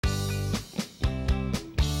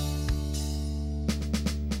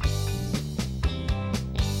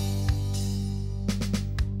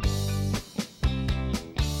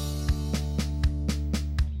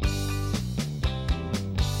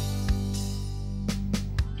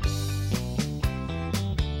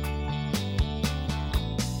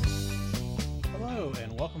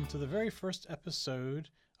to the very first episode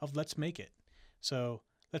of Let's Make It. So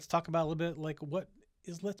let's talk about a little bit like what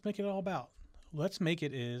is Let's Make It all about. Let's Make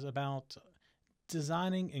It is about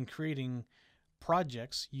designing and creating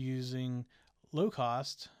projects using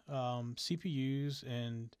low-cost CPUs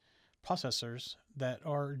and processors that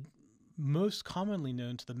are most commonly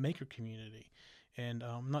known to the maker community. And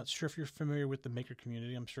I'm not sure if you're familiar with the maker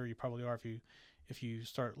community. I'm sure you probably are if you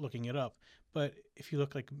start looking it up. But if you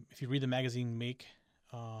read the magazine Make,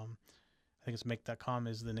 I think it's make.com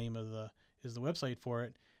is the name of the website for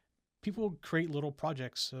it. People create little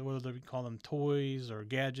projects, whether we call them toys or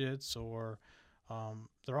gadgets, or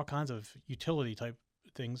there are all kinds of utility type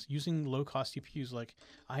things using low cost CPUs. Like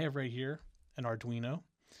I have right here an Arduino.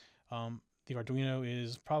 The Arduino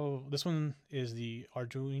is this one is the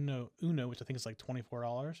Arduino Uno, which I think is like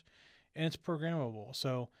 $24, and it's programmable.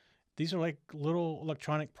 So these are like little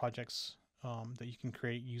electronic projects that you can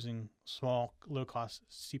create using small, low-cost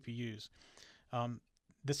CPUs.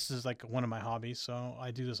 This is like one of my hobbies, so I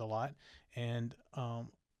do this a lot. And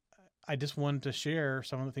I just wanted to share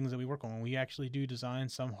some of the things that we work on. We actually do design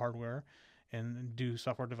some hardware and do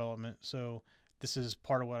software development. So this is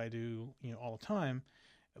part of what I do, all the time.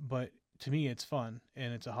 But to me, it's fun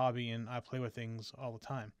and it's a hobby, and I play with things all the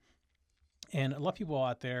time. And a lot of people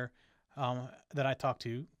out there that I talk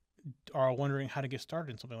to are wondering how to get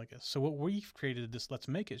started in something like this. So what we've created this Let's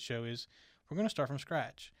Make It show is we're going to start from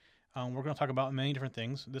scratch. We're going to talk about many different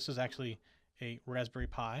things. This is actually a Raspberry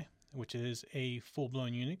Pi, which is a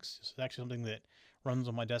full-blown Unix. This is actually something that runs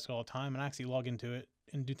on my desk all the time, and I actually log into it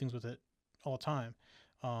and do things with it all the time.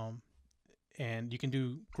 And you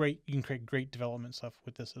can create great development stuff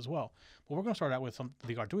with this as well. But we're going to start out with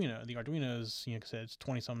the Arduino. The Arduino is, like I said, it's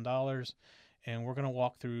 $20-some. And we're going to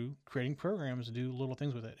walk through creating programs to do little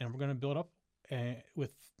things with it. And we're going to build up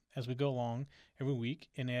as we go along every week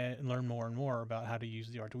and learn more and more about how to use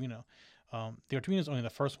the Arduino. The Arduino is only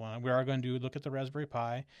the first one. We are going to look at the Raspberry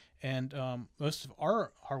Pi. And most of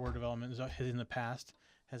our hardware development in the past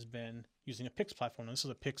has been using a PIX platform. This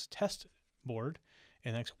is a PIX test board.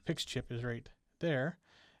 And the actual PIX chip is right there.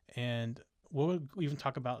 And we'll even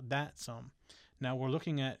talk about that some. Now we're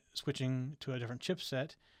looking at switching to a different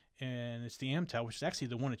chipset. And it's the Amtel, which is actually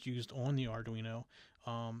the one that's used on the Arduino,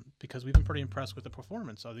 because we've been pretty impressed with the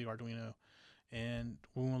performance of the Arduino, and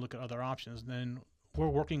we want to look at other options. Then we're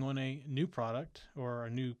working on a new product or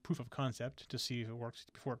a new proof of concept to see if it works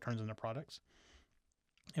before it turns into products.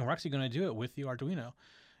 And we're actually going to do it with the Arduino,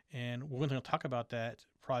 and we're going to talk about that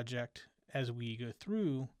project as we go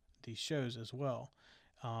through these shows as well.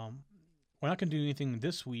 We're not going to do anything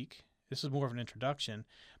this week. This is more of an introduction.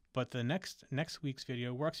 But the next week's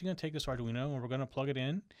video, we're actually going to take this Arduino and we're going to plug it in,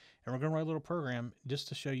 and we're going to write a little program just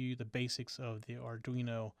to show you the basics of the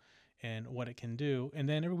Arduino and what it can do. And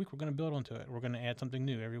then every week we're going to build onto it. We're going to add something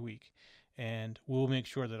new every week. And we'll make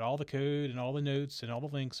sure that all the code and all the notes and all the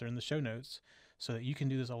links are in the show notes so that you can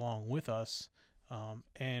do this along with us.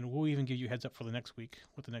 And we'll even give you a heads up for the next week,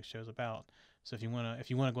 what the next show is about. So if you want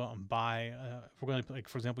to go out and buy, if we're going to, like,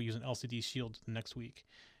 for example, use an LCD Shield the next week,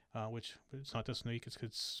 which it's not this week,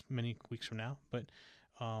 it's many weeks from now. But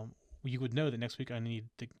you would know that next week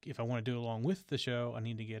if I want to do it along with the show, I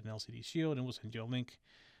need to get an LCD Shield, and we'll send you a link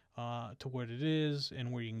to where it is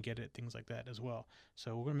and where you can get it, things like that as well.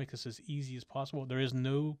 So we're going to make this as easy as possible. There is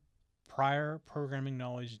no prior programming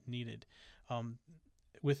knowledge needed.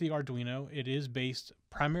 With the Arduino, it is based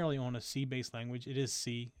primarily on a C-based language. It is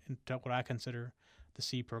C, and what I consider the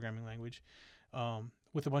C programming language,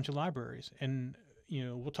 with a bunch of libraries. And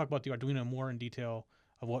we'll talk about the Arduino more in detail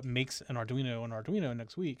of what makes an Arduino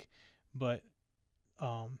next week. But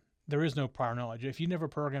there is no prior knowledge. If you never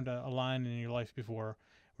programmed a line in your life before,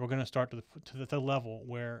 we're going to start to the level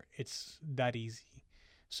where it's that easy.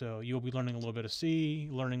 So you'll be learning a little bit of C,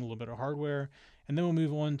 learning a little bit of hardware, and then we'll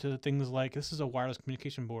move on to things like, this is a wireless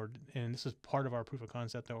communication board, and this is part of our proof of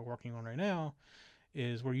concept that we're working on right now,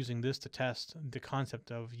 is we're using this to test the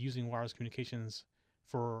concept of using wireless communications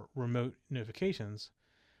for remote notifications.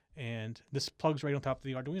 And this plugs right on top of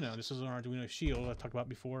the Arduino. This is an Arduino Shield I talked about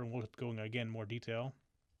before, and we'll go into, again, more detail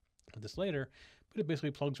of this later, but it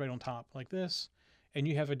basically plugs right on top like this, and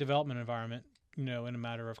you have a development environment, in a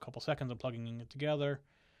matter of a couple seconds of plugging it together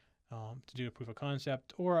to do a proof of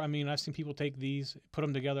concept. Or, I've seen people take these, put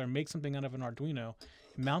them together, and make something out of an Arduino,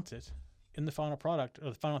 mount it in the final product or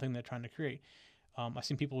the final thing they're trying to create. I've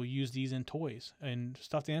seen people use these in toys and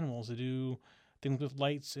stuffed animals to do things with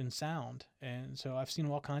lights and sound. And so I've seen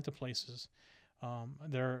all kinds of places.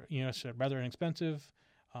 They're rather inexpensive,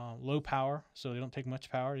 low power, so they don't take much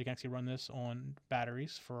power. You can actually run this on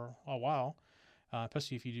batteries for a while,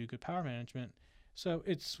 especially if you do good power management. So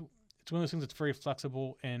it's it's one of those things that's very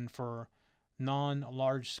flexible, and for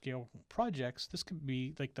non-large scale projects, this could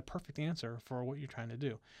be like the perfect answer for what you're trying to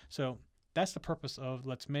do. So that's the purpose of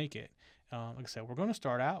Let's Make It. Like I said, we're going to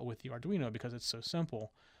start out with the Arduino because it's so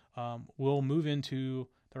simple. We'll move into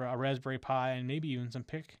the Raspberry Pi and maybe even some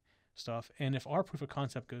PIC stuff. And if our proof of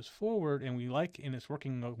concept goes forward and we like and it's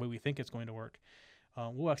working the way we think it's going to work,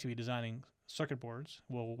 we'll actually be designing circuit boards.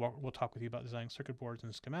 We'll talk with you about designing circuit boards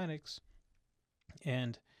and schematics,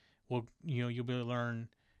 and you'll be able to learn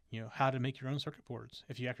how to make your own circuit boards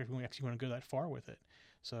if you actually want to go that far with it.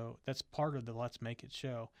 So that's part of the Let's Make It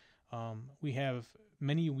show. We have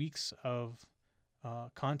many weeks of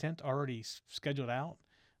content already scheduled out,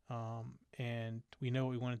 and we know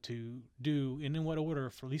what we wanted to do and in what order,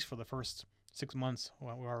 for at least for the first 6 months.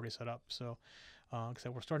 We're already set up. So like I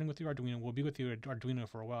said, we're starting with the Arduino. We'll be with the Arduino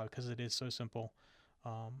for a while because it is so simple.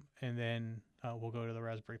 And then we'll go to the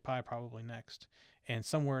Raspberry Pi probably next. And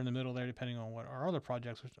somewhere in the middle there, depending on what our other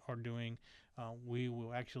projects are doing, we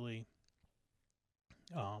will actually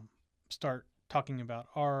start talking about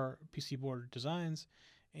our PC board designs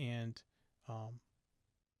and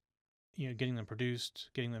getting them produced,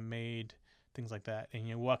 getting them made, things like that. And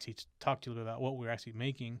we'll actually talk to you a little bit about what we're actually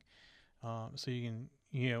making, so you can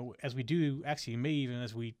as we do actually may even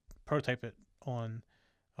as we prototype it on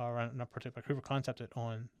not prototype, but proof of concept it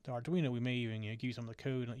on the Arduino, we may even give you some of the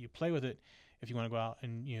code and let you play with it if you want to go out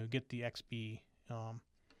and get the XB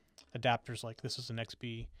adapters. Like this is an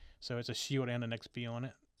XB, so it's a shield and an XB on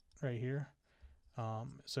it right here.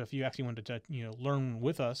 So if you actually wanted to learn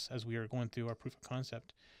with us as we are going through our proof of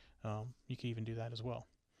concept, you can even do that as well.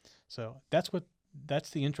 So that's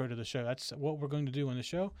the intro to the show. That's what we're going to do in the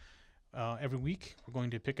show. Every week we're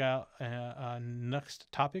going to pick out a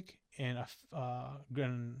next topic, and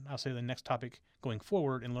I'll say the next topic going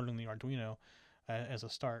forward in learning the Arduino as a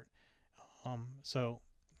start. So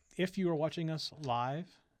if you are watching us live,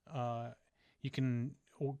 you can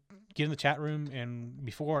get in the chat room, and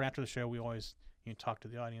before and after the show we always talk to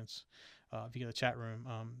the audience via the chat room.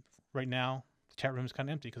 Right now the chat room is kind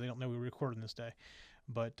of empty because they don't know we're recording this day.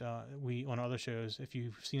 But we, on other shows, if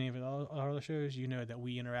you've seen any of our other shows, you know that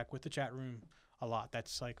we interact with the chat room a lot.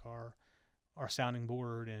 That's like our sounding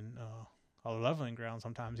board and our leveling ground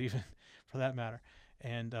sometimes, even for that matter.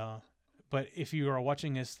 And but if you are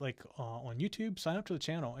watching us like on YouTube, sign up to the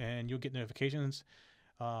channel and you'll get notifications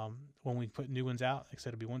when we put new ones out. Like I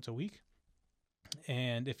said, it'll be once a week.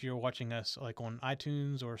 And if you're watching us like on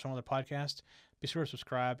iTunes or some other podcast, be sure to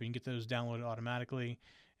subscribe and you can get those downloaded automatically.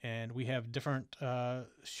 And we have different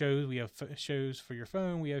shows. We have shows for your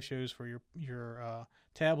phone. We have shows for your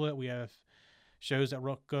tablet. We have shows that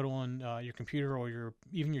go on your computer or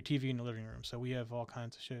even your TV in the living room. So we have all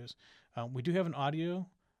kinds of shows. We do have an audio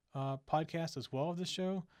podcast as well of this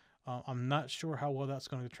show. I'm not sure how well that's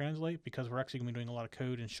going to translate because we're actually going to be doing a lot of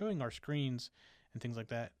code and showing our screens and things like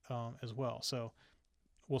that as well. So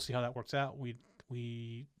we'll see how that works out.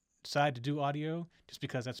 We decided to do audio just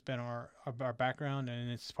because that's been our background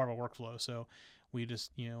and it's part of our workflow. So we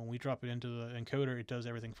just, when we drop it into the encoder, it does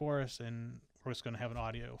everything for us, and we're just going to have an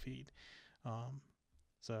audio feed.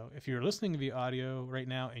 So if you're listening via audio right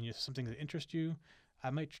now and it's something that interests you,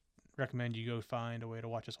 I might recommend you go find a way to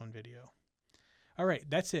watch us on video. All right,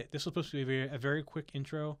 that's it. This was supposed to be a very quick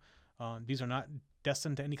intro. These are not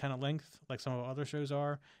destined to any kind of length like some of our other shows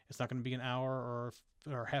are. It's not going to be an hour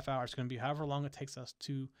or half hour. It's going to be however long it takes us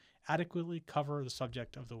to adequately cover the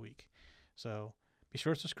subject of the week. So be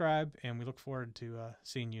sure to subscribe, and we look forward to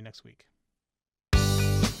seeing you next week.